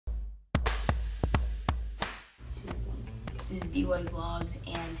this is BY Vlogs,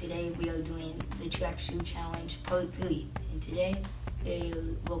 and today we are doing the TheTrack Shoe Challenge Part 3. And today,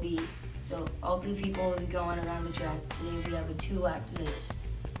 all 3 people will be going around the track. Today we have a 2-lap race.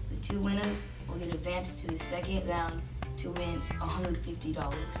 The 2 winners will get advanced to the second round to win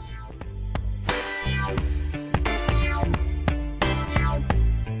 $150.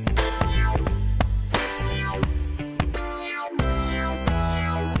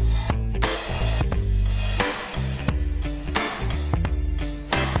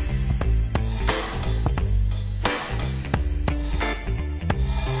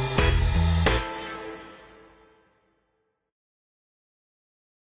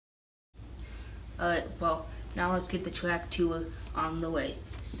 Well, now let's get the track tour on the way.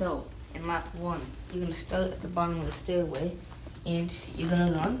 So, in lap 1, you're going to start at the bottom of the stairway, and you're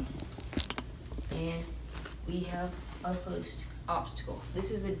going to run. And we have our first obstacle. This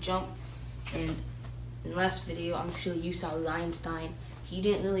is a jump, and in the last video, I'm sure you saw Rynstein. He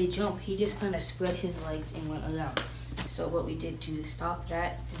didn't really jump, he just kind of spread his legs and went around. So what we did to stop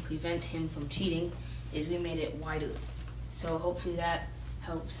that and prevent him from cheating is we made it wider. So hopefully that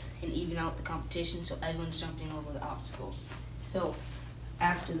helps and even out the competition, so everyone's jumping over the obstacles. So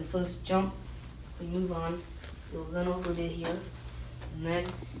after the first jump, we move on. We'll run over to here, and then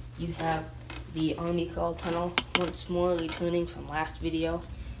you have the Army Crawl Tunnel once more, returning from last video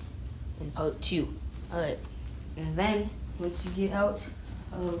in part 2. Alright, and then once you get out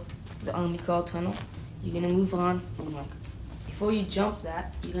of the Army Crawl Tunnel, you're gonna move on, and before you jump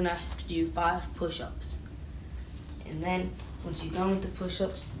that, you're gonna have to do 5 push-ups. And then once you're done with the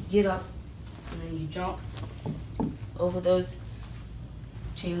push-ups, you get up, and then you jump over those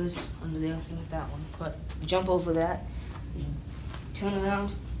chairs under there, same with that one. But you jump over that, you turn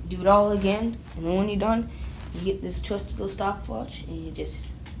around, do it all again, and then when you're done, you get this trusty little stopwatch, and you just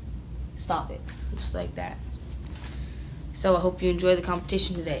stop it, just like that. So I hope you enjoy the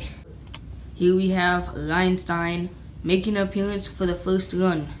competition today. Here we have Rynstein making an appearance for the first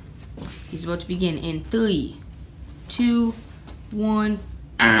run. He's about to begin in 3, 2, 1.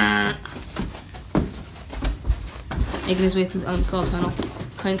 Making his way through the Army Crawl Tunnel.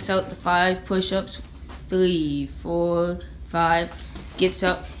 Cranks out the 5 push-ups. 3, 4, 5. Gets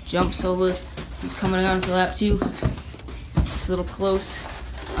up, jumps over. He's coming around for lap 2. It's a little close.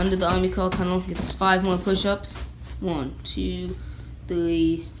 Under the Army Crawl Tunnel. Gets 5 more push-ups. 1, 2,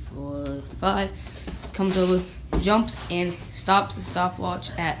 3, 4, 5. Comes over, jumps, and stops the stopwatch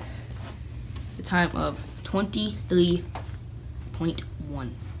at the time of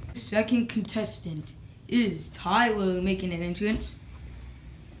 23.1. Second contestant is Tyler making an entrance.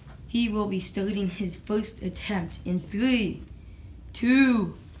 He will be starting his first attempt in 3,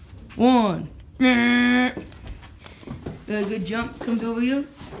 2, 1. Very good jump, comes over here.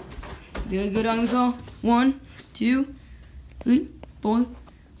 Very good on the call. 1, 2, 3, 4,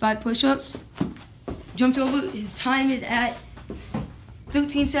 5 push-ups. Jumps over, his time is at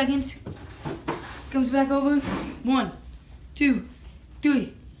 13 seconds. Comes back over. 1, 2,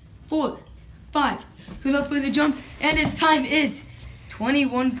 3, 4, 5. Goes up for the jump, and his time is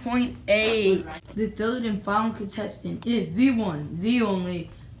 21.8. The third and final contestant is the one, the only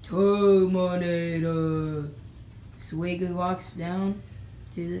Terminator. Swagger walks down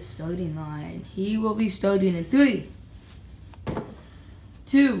to the starting line. He will be starting in 3,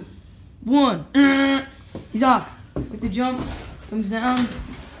 2, 1. He's off with the jump. Comes down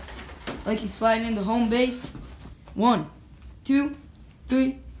like he's sliding into home base. 1, 2,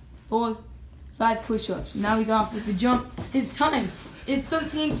 3, 4, 5 push-ups. Now he's off with the jump. His time is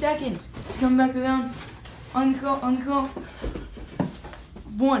 13 seconds. He's coming back around. On the go.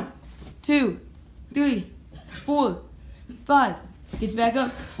 1, 2, 3, 4, 5. Gets back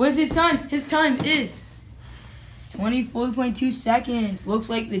up. What is his time? His time is 24.2 seconds. Looks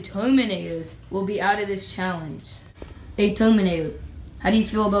like the Terminator will be out of this challenge. Hey Terminator, how do you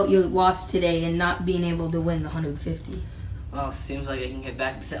feel about your loss today and not being able to win the 150? Well, it seems like I can get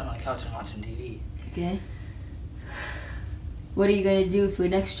back to sitting on the couch and watching TV. Okay. What are you going to do for the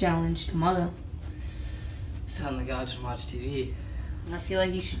next challenge tomorrow? Sit on the couch and watch TV. I feel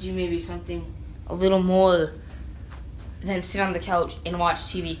like you should do maybe something a little more than sit on the couch and watch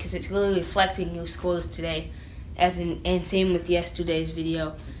TV, because it's really reflecting your scores today. And same with yesterday's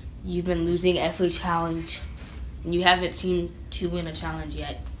video. You've been losing every challenge, and you haven't seemed to win a challenge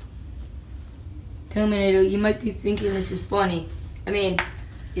yet. Terminator, you might be thinking this is funny. I mean,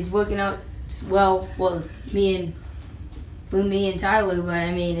 it's working out well for me and Tyler, but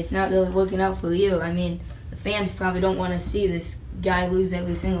I mean, it's not really working out for you. I mean, the fans probably don't want to see this guy lose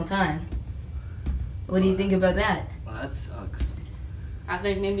every single time. What do you think about that? Well, that sucks. I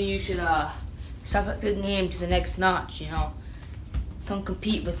think maybe you should step up your game to the next notch, you know. come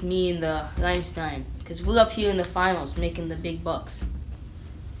compete with me and the Rynstein, because we're up here in the finals making the big bucks.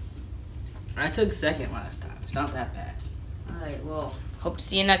 I took second last time. It's not that bad. Alright, well, hope to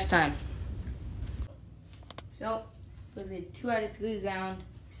see you next time. So, for the 2 out of 3 round,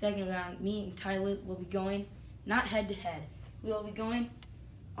 second round, me and Tyler will be going, not head to head. We will be going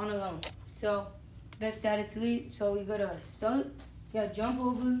on our own. So, best out of 3. So we gotta start. You gotta jump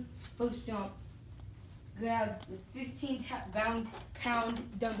over, first jump. Grab the 15-pound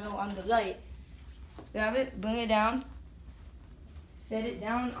dumbbell on the right. Grab it, bring it down. Set it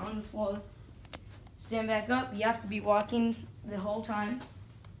down on the floor. Stand back up. You have to be walking the whole time.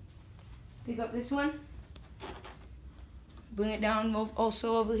 Pick up this one. Bring it down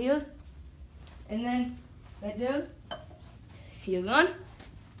also over here. And then, right there, you run.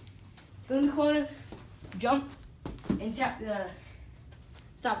 Turn the corner, jump, and tap the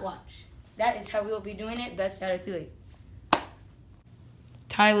stopwatch. That is how we will be doing it, best out of 3.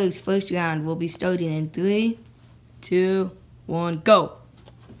 Tyler's first round will be starting in 3, 2, 1, go.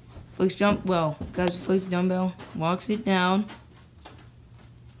 First jump, well, grabs the first dumbbell, walks it down,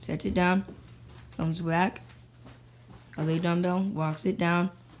 sets it down, comes back, other dumbbell, walks it down,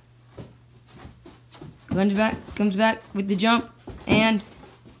 runs back, comes back with the jump, and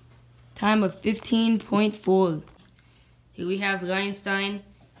time of 15.4. Here we have Rynstein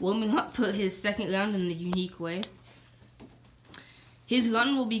warming up for his second round in a unique way. His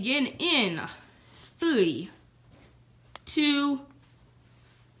run will begin in 3, 2,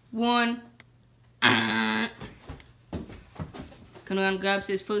 1. Comes around, grabs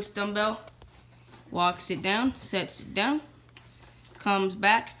his first dumbbell, walks it down, sets it down, comes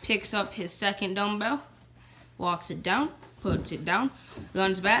back, picks up his second dumbbell, walks it down, puts it down,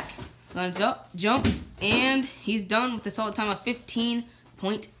 runs back, runs up, jumps, and he's done with a solid time of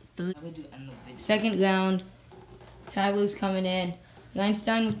 15.3. Second round, Tyler's coming in.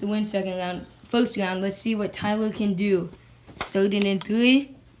 Rynstein with the win second round. First round, let's see what Tyler can do. Starting in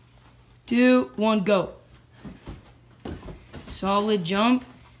 3, 2, 1, go. Solid jump,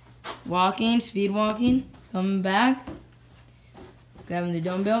 walking, speed walking, coming back, grabbing the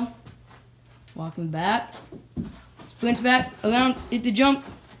dumbbell, walking back, sprints back, around, hit the jump,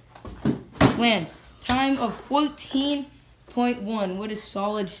 lands. Time of 14.1. What a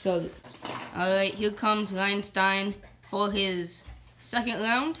solid start. Alright, here comes Rynstein for his second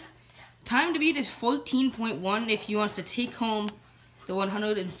round. Time to beat is 14.1 if he wants to take home the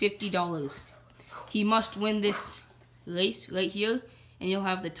 $150. He must win this race right here, and you'll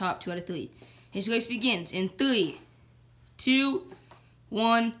have the top 2 out of 3. His race begins in 3, 2,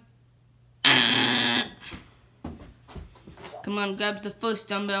 1. Come on, grabs the first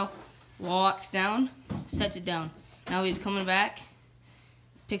dumbbell, walks down, sets it down. Now he's coming back,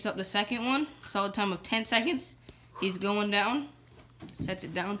 picks up the second one, solid time of 10 seconds. He's going down, sets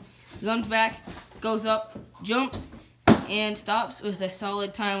it down, runs back, goes up, jumps, and stops with a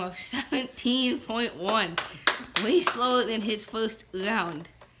solid time of 17.1. Way slower than his first round.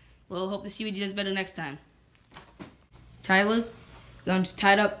 We'll hope to see what he does better next time. Tyler runs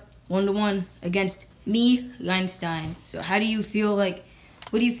tied up 1-1 against me, Rynstein. So how do you feel like,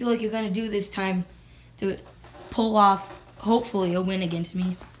 what do you feel like you're going to do this time to pull off, hopefully, a win against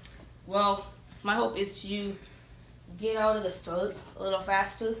me? Well, my hope is to get out of the start a little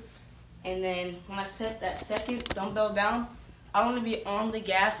faster. And then when I set that second dumbbell down, I want to be on the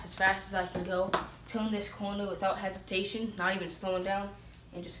gas as fast as I can go. Turn this corner without hesitation, not even slowing down,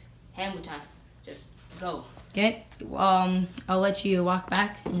 and just hammer time. Just go. Okay, I'll let you walk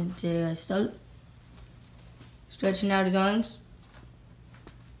back into start. Stretching out his arms.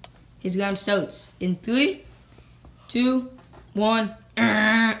 His round starts in 3, 2, 1.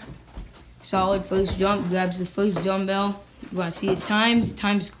 Solid first jump, grabs the first dumbbell. You want to see his time? His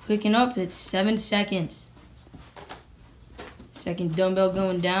time's clicking up. It's 7 seconds. Second dumbbell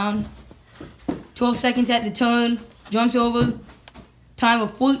going down. 12 seconds at the turn. Jumps over. Time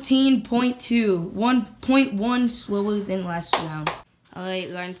of 14.2. 1.1 slower than last round. Alright,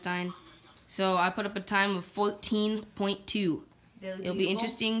 Rynstein. So I put up a time of 14.2. It'll be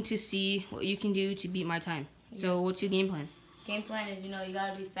interesting to see what you can do to beat my time. So what's your game plan? Game plan is, you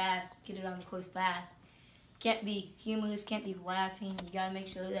gotta be fast, get around the course fast. Can't be humorous, can't be laughing. You gotta make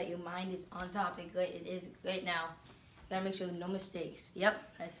sure that your mind is on topic. It is right now. Gotta make sure no mistakes. Yep,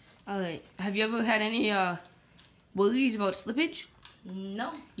 that's... Alright, have you ever had any worries about slippage?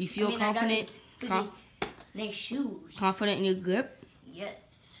 No. You feel confident? Nice shoes. Confident in your grip? Yes.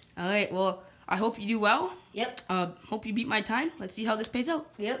 Alright, well, I hope you do well. Yep. Hope you beat my time. Let's see how this pays out.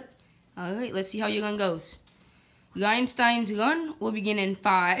 Yep. Alright, let's see how your run goes. Rynstein's run will begin in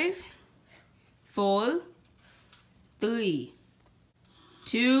 5, 4, 3,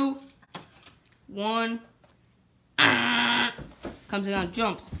 2, 1. Comes down,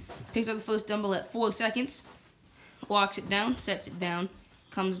 jumps. Picks up the first dumbbell at 4 seconds. Walks it down, sets it down.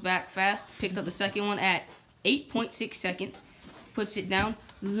 Comes back fast. Picks up the second one at 8.6 seconds. Puts it down.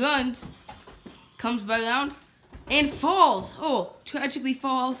 Runs. Comes back around. And falls. Oh, tragically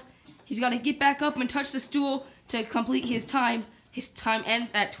falls. He's got to get back up and touch the stool to complete his time. His time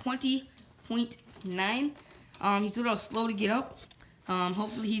ends at 20.9. He's a little slow to get up.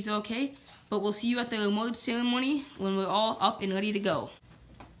 Hopefully he's okay. But we'll see you at the award ceremony when we're all up and ready to go.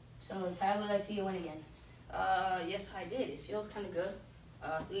 So, Tyler, I see you win again. Yes, I did. It feels kind of good.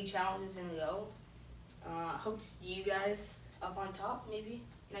 3 challenges in a row. Hope to see you guys up on top, maybe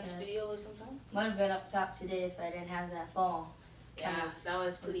next video or sometime. Might have been up top today if I didn't have that fall. Yeah, that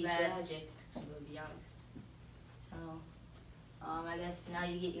was pretty bad. tragic, to be honest. So, I guess now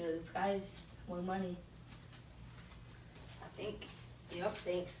you get your prize, more money. I think. Yep,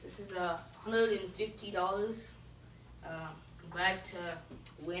 thanks. This is $150. I'm glad to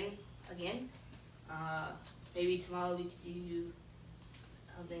win again. Maybe tomorrow we could do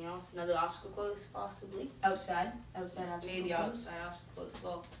something else, another obstacle course possibly. Outside obstacle Maybe course. outside obstacle course.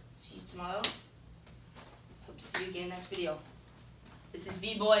 Well, see you tomorrow. Hope to see you again next video. This is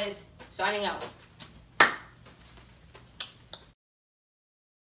B-Boys signing out.